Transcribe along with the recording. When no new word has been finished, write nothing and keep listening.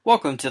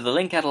Welcome to the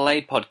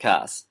LinkAdelaide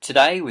podcast,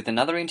 today with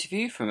another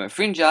interview from a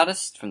fringe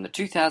artist from the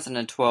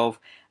 2012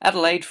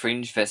 Adelaide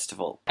Fringe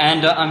Festival.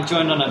 And I'm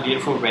joined on a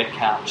beautiful red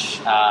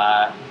couch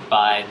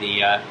by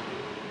the,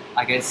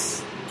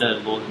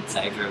 the Lord and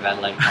Saviour of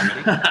Adelaide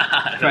Comedy.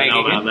 I don't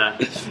know about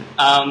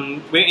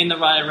that. We're in the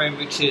Rhino Room,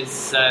 which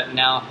is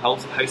now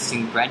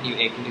hosting brand new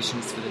air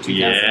conditions for the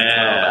 2012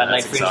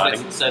 Adelaide Fringe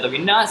Festival, so they'll be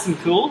nice and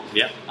cool.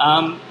 Yep.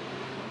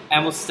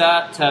 And we'll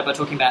start by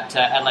talking about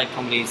Adelaide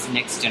Comedy's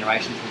Next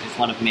Generation, which is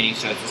one of many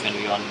shows that's going to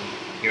be on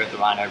here at the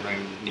Rhino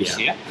Room this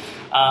year.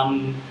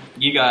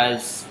 You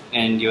guys,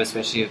 and you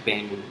especially, have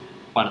been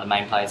one of the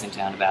main players in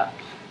town about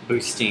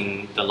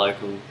boosting the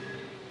local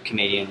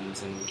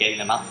comedians and getting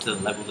them up to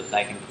the level that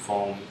they can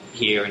perform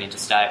here and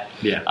interstate.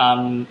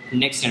 Yeah.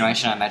 Next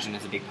Generation, I imagine,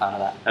 is a big part of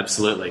that.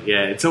 Absolutely,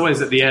 yeah. It's always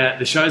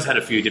the show's had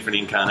a few different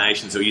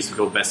incarnations. It used to be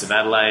called Best of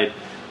Adelaide.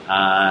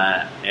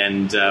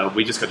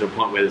 We just got to a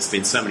point where there's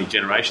been so many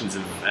generations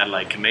of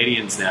Adelaide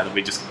comedians now that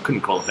we just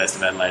couldn't call it Best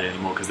of Adelaide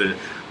anymore because they're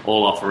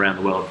all off around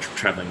the world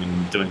travelling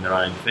and doing their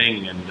own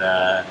thing.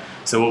 And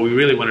so what we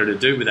really wanted to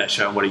do with that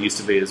show, and what it used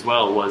to be as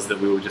well, was that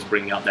we were just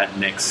bringing up that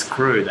next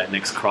crew, that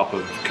next crop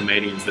of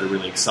comedians that are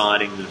really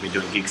exciting, that have been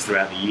doing gigs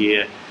throughout the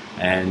year,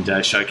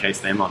 and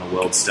showcase them on a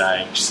world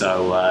stage.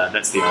 So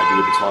that's the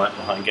idea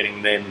behind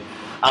getting them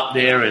up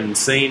there and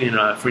seen in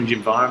a fringe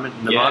environment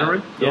in the Rhino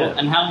Room. Yeah.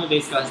 And how long have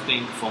these guys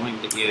been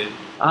performing that you...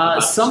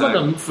 some of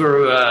them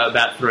for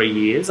about 3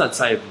 years. I'd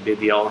say they're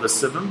the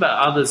oldest of them, but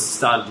others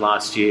started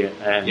last year,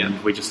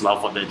 and we just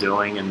love what they're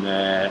doing, and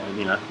they're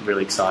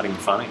really exciting and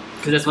funny.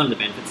 Because that's one of the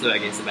benefits, I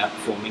guess, about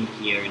performing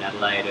here in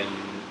Adelaide and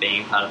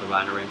being part of the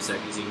Rhino Room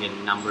circuit. You can get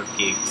a number of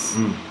gigs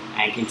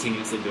and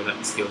continuously build up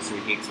the skills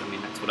through gigs. I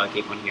mean, that's what I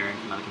keep on hearing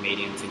from other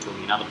comedians and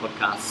talking in other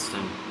podcasts.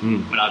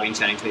 And when I've been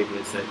chatting to people,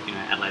 is that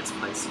Adelaide's a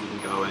place you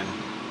can go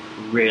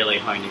and really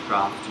hone your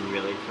craft and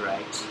really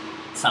create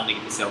something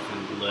of yourself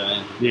and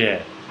learn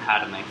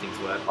how to make things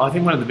work. I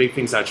think one of the big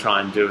things I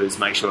try and do is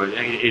make sure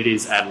it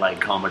is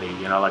Adelaide comedy.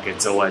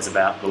 It's always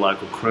about the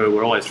local crew.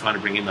 We're always trying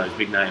to bring in those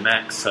big name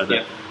acts so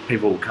that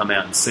people will come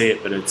out and see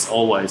it, but it's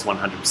always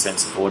 100%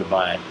 supported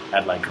by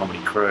Adelaide comedy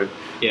crew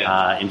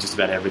in just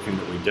about everything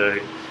that we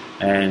do.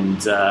 And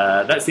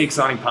that's the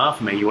exciting part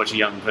for me. You watch a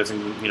young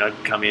person,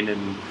 come in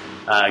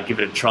and give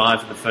it a try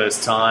for the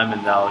first time,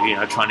 and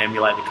they'll, try and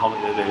emulate the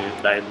comic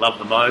that they love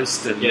the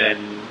most, and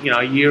then,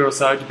 a year or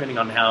so, depending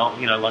on how,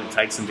 long it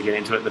takes them to get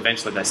into it,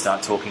 eventually they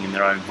start talking in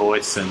their own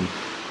voice, and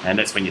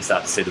that's when you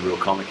start to see the real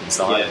comic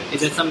inside. Yeah.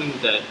 Is that something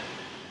that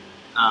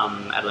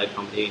Adelaide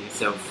Comedy and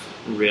yourself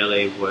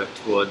really work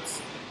towards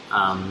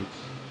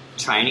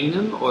training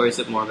them, or is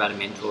it more about a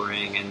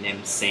mentoring and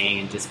them seeing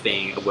and just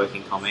being a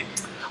working comic?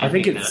 I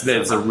think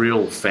there's a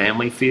real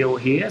family feel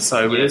here,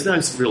 so there's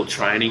no real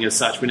training as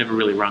such. We never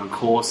really run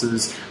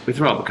courses. We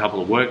throw up a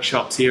couple of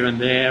workshops here and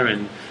there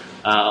and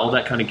all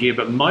that kind of gear,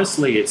 but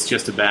mostly it's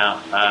just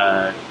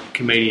about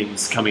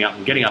comedians coming up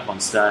and getting up on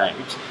stage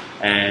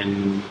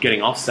and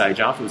getting off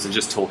stage afterwards and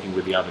just talking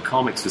with the other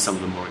comics, with some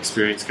of the more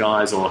experienced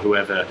guys or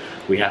whoever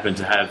we happen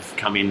to have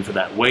come in for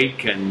that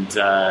week. And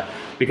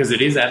because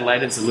it is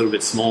Adelaide, it's a little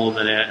bit smaller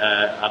than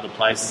other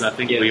places, I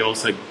think we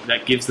also,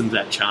 that gives them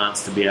that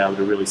chance to be able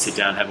to really sit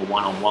down and have a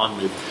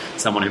one-on-one with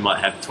someone who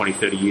might have 20,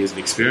 30 years of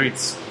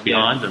experience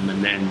behind them,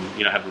 and then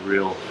have a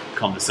real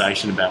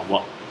conversation about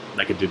what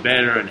they could do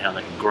better and how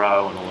they can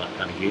grow and all that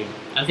kind of gear.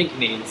 I think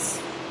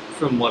comedians,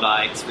 from what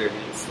I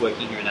experienced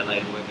working here in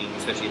Adelaide and working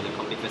especially at the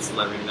Comedy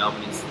Festival over in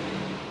Melbourne, is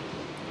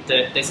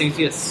that there seems to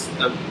be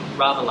a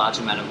rather large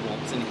amount of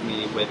warmth in the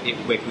community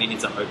where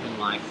comedians are open,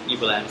 like you,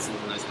 Will Anderson,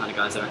 and those kind of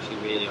guys are actually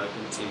really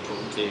open to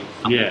talking to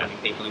up-and-coming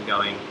people and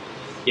going,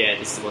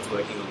 this is what's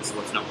working or this is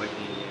what's not working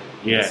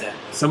here.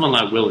 Someone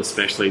like Will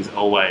especially is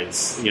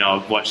always,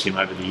 I've watched him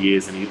over the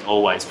years, and he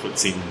always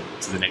puts in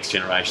to the next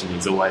generation.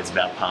 He's always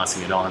about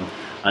passing it on.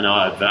 I know,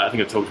 I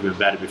think I've talked to him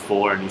about it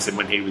before, and he said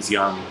when he was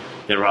young,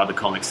 there were other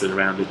comics that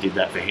around that did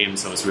that for him,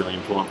 so it's really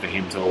important for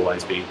him to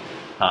always be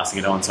passing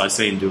it on. So I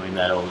see him doing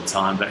that all the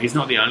time, but he's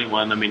not the only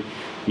one. I mean,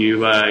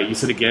 you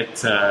sort of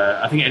get,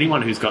 I think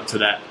anyone who's got to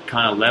that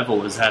kind of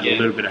level has had a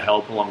little bit of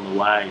help along the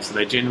way, so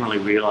they generally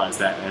realise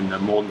that, and they're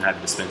more than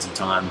happy to spend some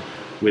time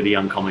with a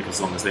young comic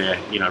as long as they're,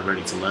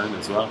 ready to learn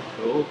as well.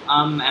 Cool.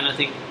 And I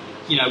think,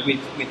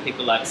 with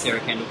people like Sarah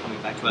Kendall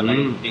coming back to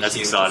Adelaide this that's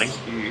year, exciting.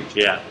 Which is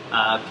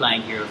huge.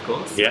 Playing here, of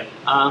course. Yeah.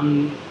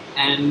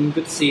 And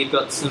good to see you've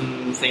got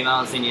some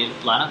females in your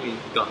lineup.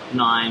 You've got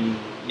 9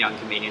 young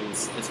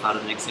comedians as part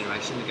of the Next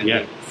Generation. They're going to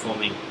be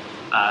performing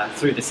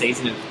through the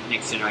season of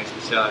Next Generation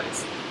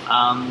shows.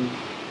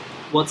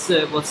 What's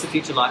the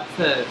future like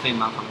for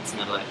female comics in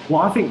Adelaide?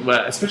 Well, I think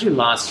especially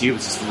last year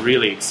was just a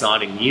really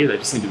exciting year. They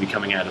just seem to be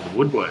coming out of the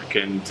woodwork,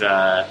 and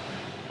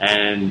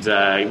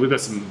we've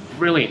got some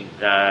brilliant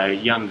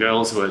young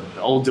girls who are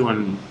all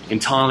doing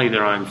entirely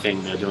their own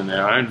thing. They're doing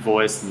their own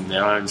voice and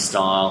their own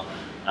style.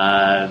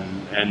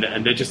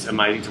 And they're just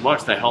amazing to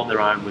watch. They hold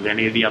their own with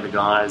any of the other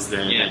guys.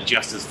 They're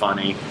just as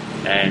funny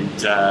and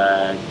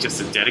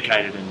just as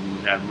dedicated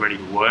and ready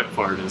to work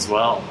for it as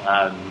well.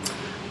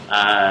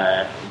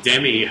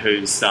 Demi,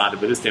 who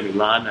started with us, Demi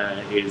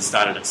Lardner, is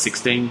started at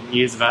 16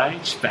 years of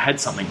age, but had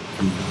something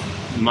from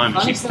the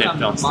moment she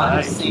stepped on stage. I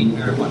might have seen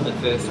her at one of the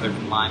first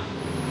open mic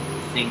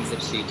things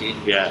that she did.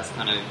 Yeah. Just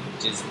kind of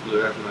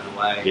blew everyone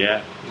away.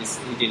 Yeah.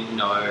 You didn't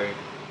know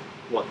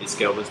what this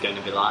girl was going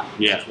to be like.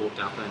 Yeah. Just walked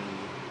up and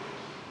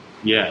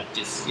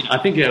just, I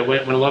think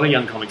when a lot of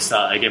young comics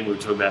start, again, we were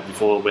talking about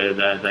before, where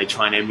they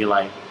try and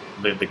emulate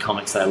the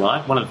comics they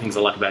like. One of the things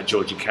I like about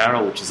Georgie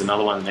Carroll, which is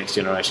another one of the next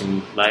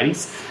generation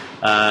ladies,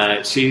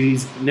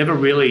 she's never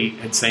really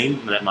had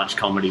seen that much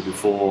comedy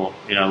before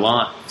in her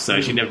life,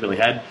 so she never really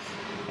had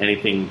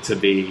anything to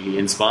be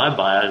inspired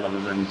by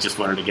other than just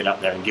wanted to get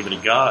up there and give it a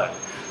go.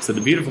 So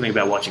the beautiful thing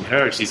about watching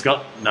her is she's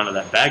got none of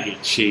that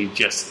baggage. She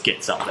just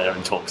gets up there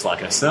and talks like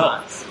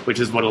herself, which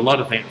is what a lot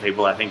of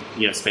people, I think,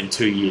 spend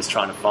 2 years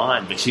trying to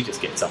find, but she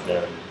just gets up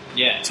there and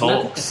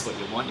talks. That's what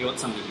you want. You want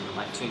somebody you can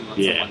relate to. You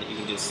want someone that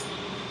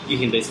you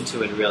can listen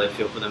to and really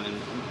feel for them and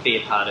be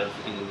a part of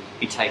and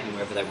be taken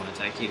wherever they want to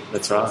take you.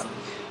 That's right.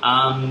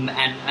 Awesome.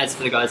 And as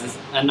for the guys, there's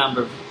a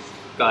number of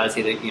guys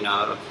here that,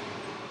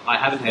 I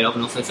haven't heard of,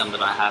 and also some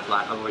that I have.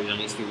 Like, I've already done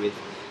an interview with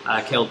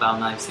Kel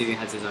Balnaves, who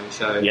has his own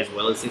show, as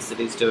well as this that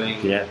he's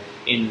doing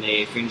in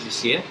the Fringe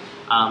this year.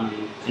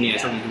 And,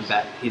 talking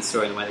about his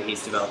story and the way that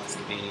he's developed as a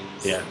comedian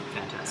is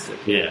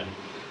fantastic. Yeah.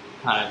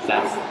 Kind of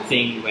that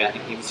thing where I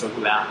think he was talking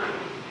about,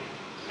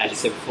 as you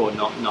said before,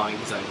 not knowing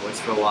his own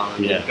voice for a while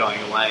and then going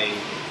away,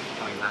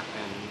 coming back.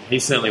 And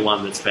he's certainly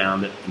one that's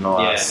found it in the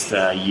last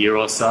year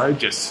or so.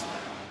 Just,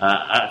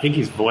 I think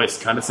his voice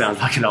kind of sounds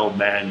like an old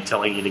man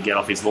telling you to get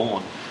off his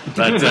lawn.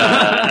 But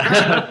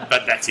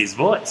but that's his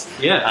voice.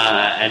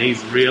 And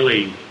he's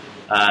really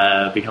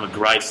become a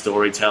great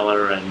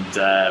storyteller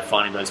and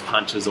finding those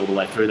punches all the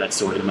way through that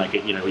story to make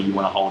it, where you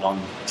want to hold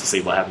on to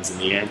see what happens in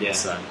the end. Yeah.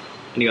 So.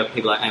 And you got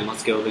people like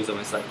Amos Gill, who's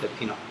almost like the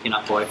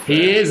pin-up boy.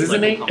 He is,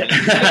 isn't he? Good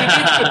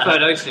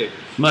photo shoot.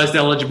 Most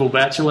eligible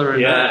bachelor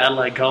in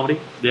Adelaide Comedy.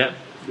 Yeah,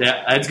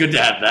 it's good to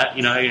have that.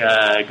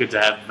 Good to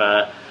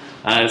have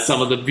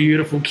some of the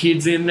beautiful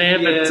kids in there,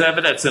 but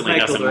that certainly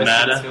doesn't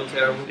matter. Feel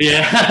terrible.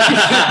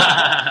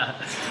 Yeah,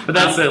 but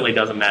that certainly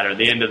doesn't matter. At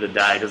the end of the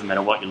day, it doesn't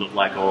matter what you look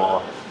like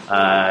or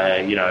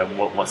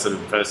what sort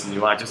of person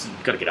you are. Just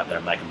got to get up there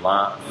and make them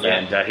laugh,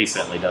 and he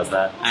certainly does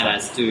that. And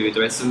as do the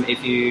rest of them.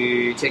 If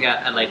you check out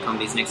Adelaide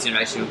Comedy's Next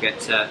Generation, you'll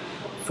get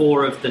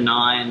 4 of the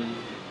 9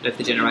 of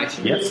the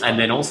generation. Yes, and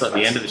then also at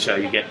the end of the show,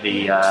 you get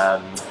the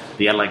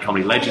Adelaide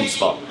Comedy Legend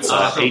spot.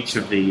 So each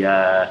of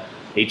the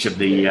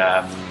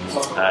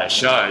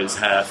shows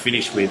have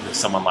finished with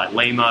someone like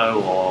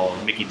Limo or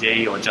Mickey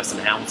D or Justin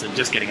Hamilton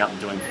just getting up and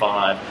doing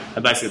 5.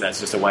 And basically that's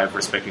just a way of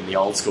respecting the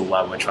old school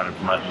while we're trying to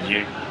promote the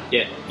new.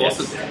 Yeah,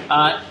 awesome.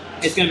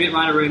 It's going to be at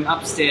Rhino Room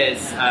upstairs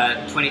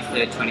 21st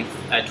to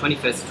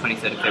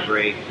 23rd of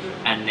February,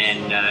 and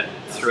then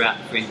throughout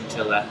the Fringe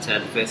until the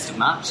 1st of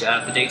March.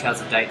 For details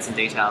of dates and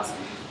details,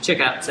 check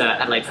out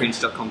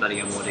adelaidefringe.com.au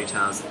or more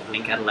details at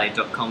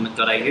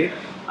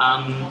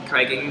linkadelaide.com.au.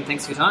 Craig, Egan,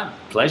 thanks for your time.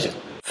 Pleasure.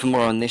 For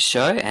more on this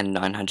show and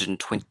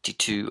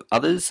 922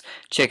 others,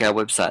 check our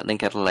website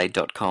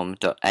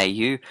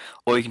linkadelaide.com.au,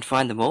 or you can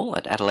find them all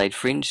at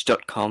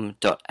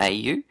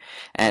adelaidefringe.com.au.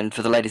 And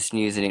for the latest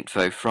news and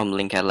info from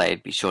Link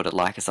Adelaide, be sure to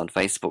like us on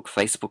Facebook,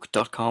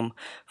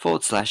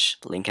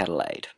 facebook.com/linkadelaide.